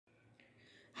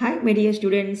Hi my dear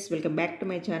students, welcome back to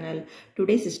my channel.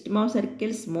 Today system of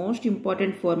circles most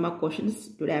important 4 mark questions.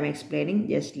 Today I am explaining.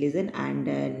 Just listen and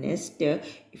next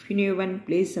if you new one,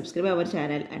 please subscribe our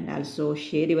channel and also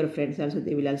share your friends also,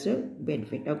 they will also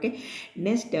benefit. Okay.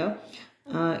 Next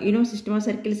system of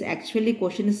circles actually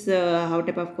questions, how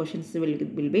type of questions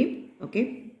will be.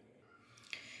 Okay.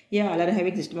 Yeah, all are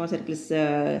having system of circles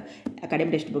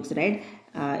academic textbooks, right?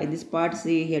 In this part,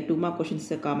 see here 2 mark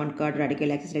questions, common chord, radical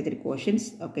axis, like 3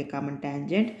 questions. Okay, common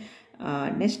tangent.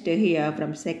 Next here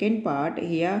from second part,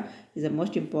 here is the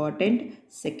most important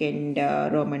second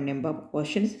Roman number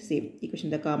questions. See,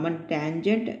 equation the common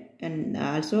tangent and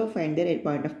also find their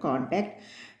point of contact.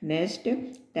 Next,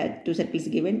 2 circles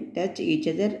given, touch each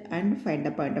other and find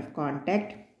the point of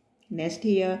contact. Next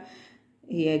here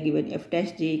given f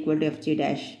dash g equal to fg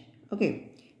dash. Okay,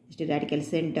 it's the radical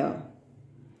center.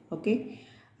 Okay,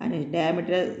 and its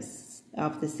diameter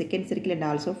of the second circle and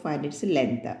also find its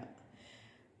length.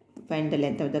 Find the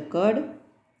length of the chord.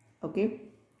 Okay,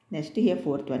 next here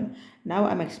fourth one. Now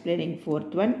I'm explaining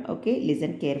fourth one. Okay,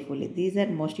 listen carefully. These are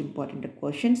most important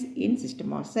questions in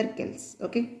system of circles.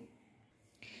 Okay.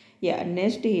 Yeah,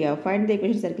 next here find the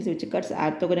equation circles which cuts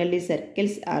orthogonally,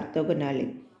 circles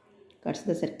orthogonally. Cuts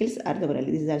the circles orthogonally.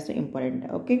 This is also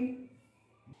important. Okay.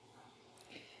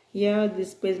 Yeah,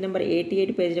 this page number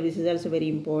 88 page, this is also very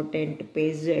important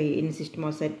page in system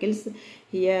of circles.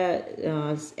 Here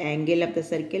angle of the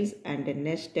circles, and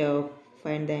next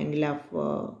find the angle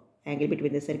of angle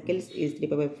between the circles is 3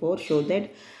 pi by 4, show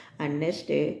that, and next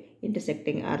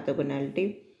intersecting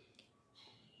orthogonality.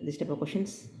 This type of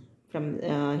questions from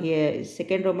here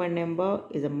second Roman number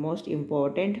is the most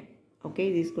important.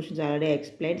 Okay, these questions are already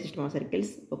explained system of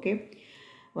circles. Okay,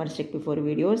 once check before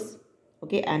videos.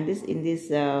 Okay, and this in this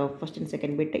first and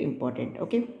second bit important.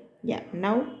 Okay, yeah,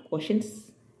 now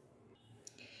questions.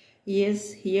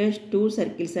 Yes, here 2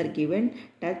 circles are given,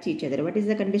 touch each other. What is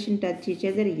the condition? Touch each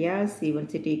other. Yeah,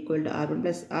 C1 CT equal to R1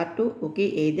 plus R2. Okay,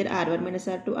 either R1 minus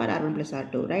R2 or R1 plus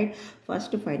R2, right?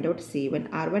 First to find out C1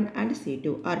 R1 and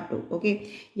C2 R2.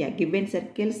 Okay, yeah, given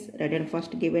circles, write down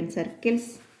first given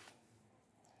circles.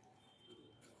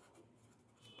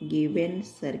 Given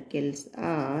circles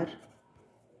are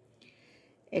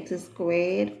x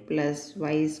square plus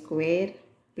y square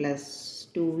plus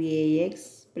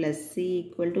 2ax plus c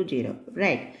equal to 0.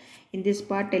 Right. In this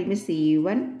part, tell me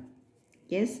C1.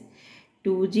 Yes.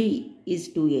 2g is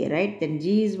 2a. Right. Then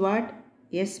g is what?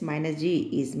 Yes. Minus g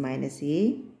is minus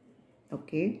a.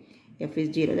 Okay. F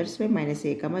is 0. That's why minus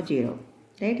a comma 0.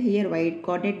 Right. Here y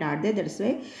coordinate not there. That's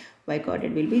why y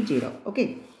coordinate will be 0.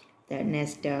 Okay. Then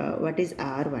next, what is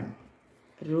R1?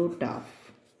 Root of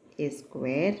a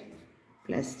square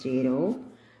plus 0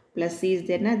 plus c is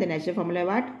there na, the natural formula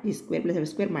what? B square plus f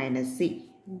square minus c.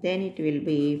 Then it will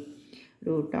be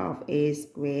root of a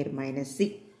square minus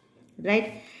c.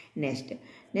 Right?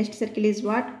 Next circle is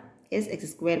what? Is x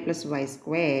square plus y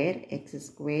square. X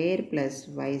square plus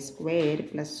y square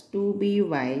plus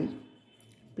 2by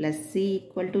plus c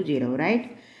equal to 0.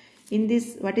 Right? In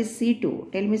this, what is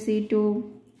C2? Tell me C2.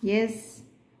 Yes.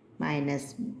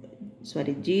 Minus,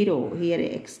 sorry, 0. Here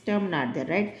x term not there,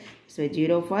 right? So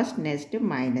 0 first, next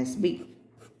minus b.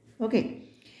 Okay.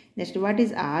 Next, what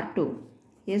is R2?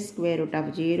 Yes, square root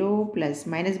of 0 plus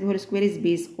minus b whole square is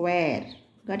b square.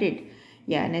 Got it?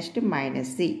 Yeah, next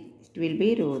minus c. It will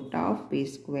be root of b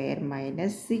square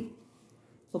minus c.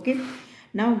 Okay.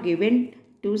 Now given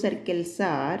 2 circles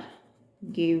are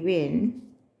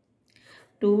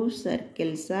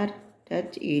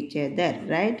touch each other,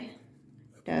 right?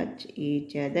 Touch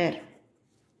each other,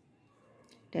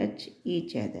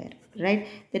 right?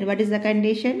 Then what is the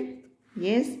condition?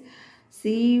 Yes,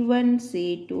 C1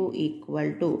 C2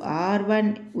 equal to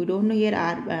R1. We don't know here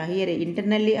here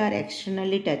internally or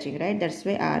externally touching, right? That's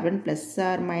why R1 plus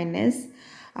or minus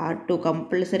R2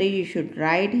 compulsory. You should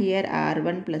write here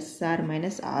R1 plus or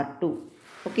minus R2.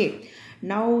 Okay.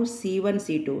 Now C1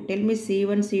 C2. Tell me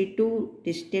C1 C2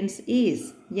 distance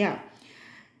is,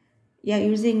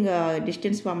 using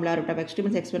distance formula, root of x2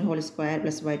 minus x1 whole square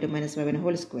plus y2 minus y1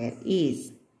 whole square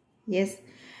is, yes,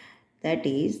 that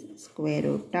is square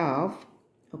root of,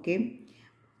 okay,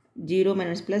 0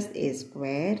 minus plus a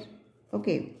square,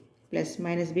 okay, plus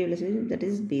minus b plus b, that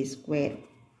is b square,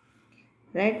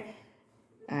 right?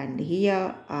 And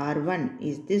here R1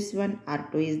 is this one,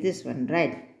 R2 is this one,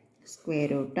 right? Square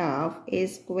root of a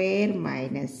square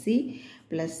minus c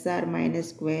plus or minus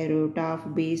square root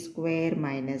of b square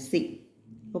minus c.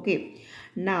 Okay.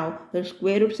 Now the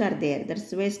square roots are there.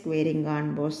 That's why squaring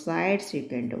on both sides you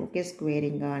can do. Okay.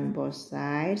 Squaring on both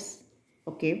sides.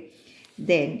 Okay.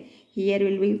 Then here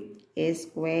will be a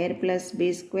square plus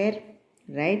b square.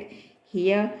 Right.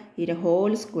 here a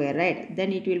whole square, right?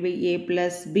 Then it will be a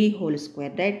plus b whole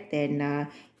square, right? Then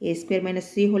a square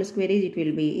minus c whole square is, it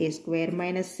will be a square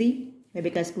minus c,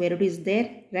 because square root is there,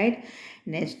 right?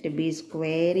 Next b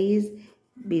square is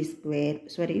b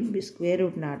square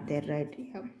root not there, right?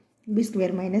 Yeah. B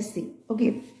square minus c.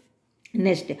 Okay.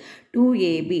 Next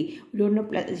 2ab, we don't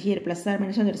know here plus or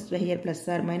minus, that's why here plus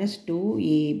or minus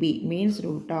 2ab means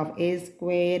root of a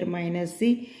square minus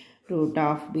c, root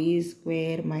of b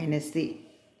square minus c.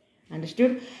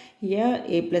 Understood? Here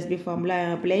a plus b formula I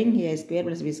am applying, here square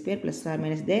plus b square plus or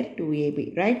minus there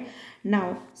 2ab, right?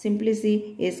 Now simply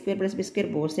see a square plus b square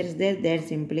both sides there, then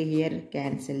simply here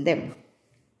cancel them.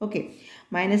 Okay,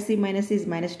 minus c is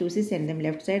minus 2c, send them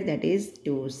left side, that is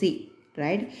 2c,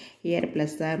 right? Here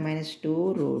plus or minus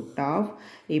 2 root of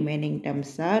remaining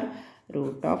terms are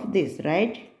root of this,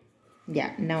 right?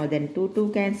 Yeah, now then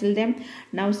 2 cancel them.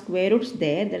 Now square roots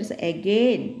there, that's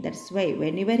again, that's why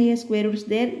whenever here square roots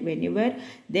there, whenever,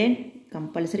 then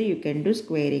compulsory you can do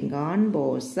squaring on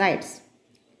both sides.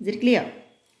 Is it clear?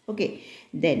 Okay,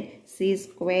 then c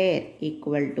square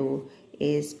equal to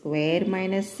a square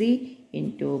minus c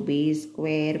into b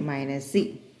square minus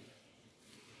c.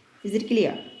 Is it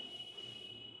clear?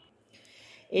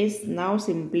 Is now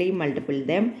simply multiple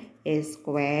them, a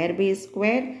square b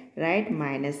square, right,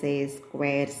 minus a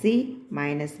square c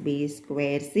minus b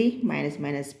square c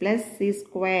minus plus c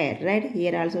square, right?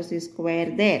 Here also c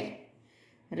square there,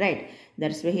 right?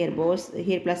 That's why here both,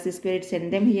 here plus c square,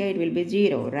 send them here, it will be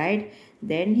 0, right?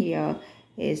 Then here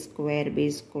a square b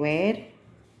square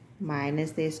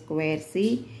minus a square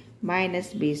c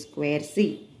minus b square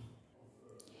c.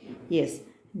 Yes,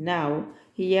 now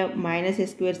here minus a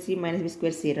square c minus b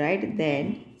square c, right?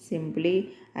 Then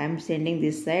simply I am sending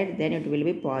this side, then it will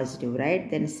be positive,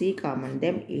 right? Then c common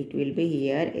them, it will be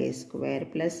here a square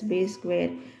plus b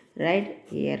square, right?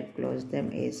 Here close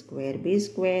them, a square b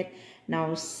square.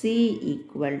 Now c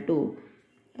equal to,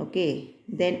 okay,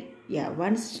 then yeah,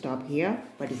 once stop here.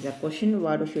 What is the question?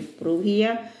 What we should prove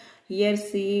here? Here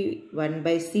c 1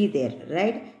 by c there,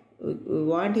 right? We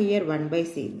want here 1 by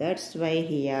c, that's why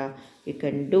here we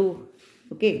can do,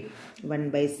 okay,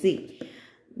 1 by c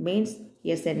means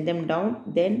here send them down,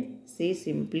 then c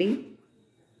simply,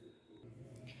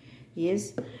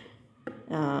 yes,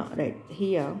 right,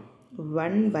 here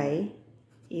 1 by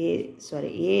a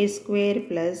square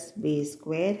plus b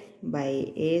square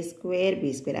by a square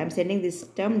b square. I am sending this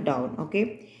term down,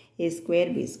 okay, a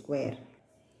square b square.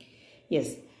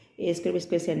 Yes, a square b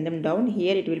square, send them down,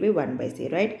 here it will be 1 by c,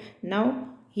 right? Now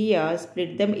here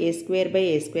split them, a square by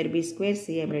a square b square,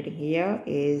 see I am writing here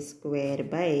a square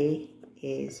by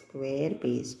a square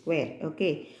b square,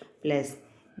 okay, plus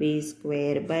b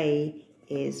square by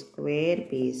a square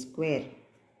b square,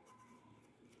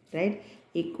 right,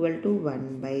 equal to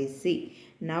 1 by c.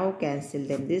 Now cancel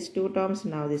them, these two terms,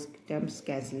 now these terms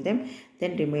cancel them,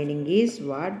 then remaining is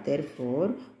what?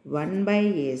 Therefore 1 by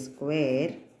a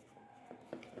square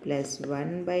plus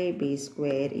 1 by b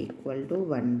square equal to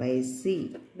 1 by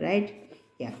c, right?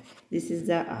 Yeah, this is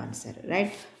the answer,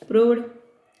 right? Proved?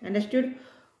 Understood?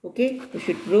 Okay, we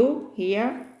should prove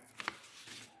here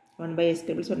 1 by a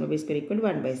square plus 1 by b square equal to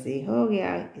 1 by c. Oh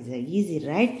yeah, it's easy,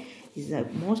 right? This is the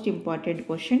most important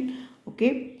question.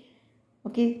 Okay,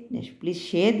 okay, next please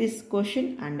share this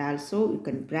question, and also you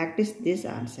can practice this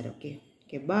answer. Okay,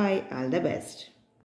 okay, bye, all the best.